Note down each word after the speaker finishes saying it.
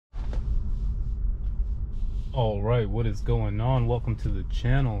Alright, what is going on? Welcome to the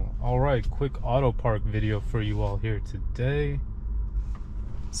channel. Alright, quick auto park video for you all here today.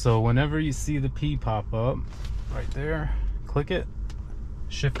 So whenever you see the P pop up right there, click it,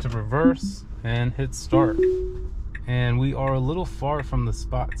 shift to reverse, and hit start. And we are a little far from the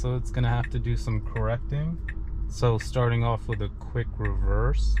spot, so it's gonna have to do some correcting. So starting off with a quick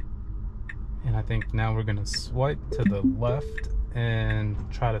reverse, and I think now we're gonna swipe to the left and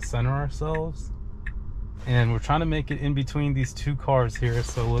try to center ourselves. And we're trying to make it in between these two cars here,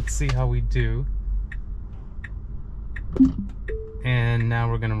 so let's see how we do. And now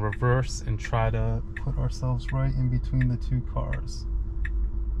we're gonna reverse and try to put ourselves right in between the two cars.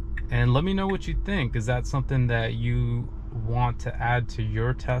 And let me know what you think. Is that something that you want to add to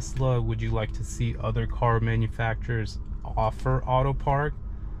your Tesla? Would you like to see other car manufacturers offer auto park?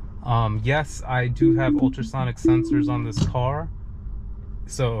 Yes, I do have ultrasonic sensors on this car,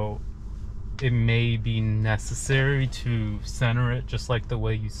 so it may be necessary to center it just like the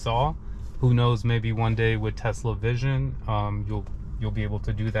way you saw. Who knows, maybe one day with Tesla Vision, you'll be able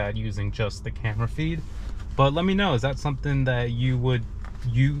to do that using just the camera feed. But let me know, is that something that you would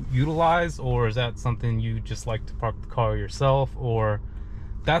utilize, or is that something you just like to park the car yourself? Or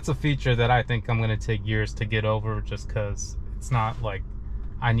that's a feature that I think I'm gonna take years to get over, just because it's not like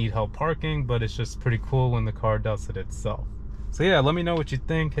I need help parking, but it's just pretty cool when the car does it itself. So yeah, let me know what you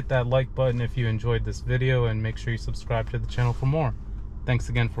think. Hit that like button if you enjoyed this video, and make sure you subscribe to the channel for more. Thanks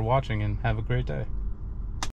again for watching, and have a great day.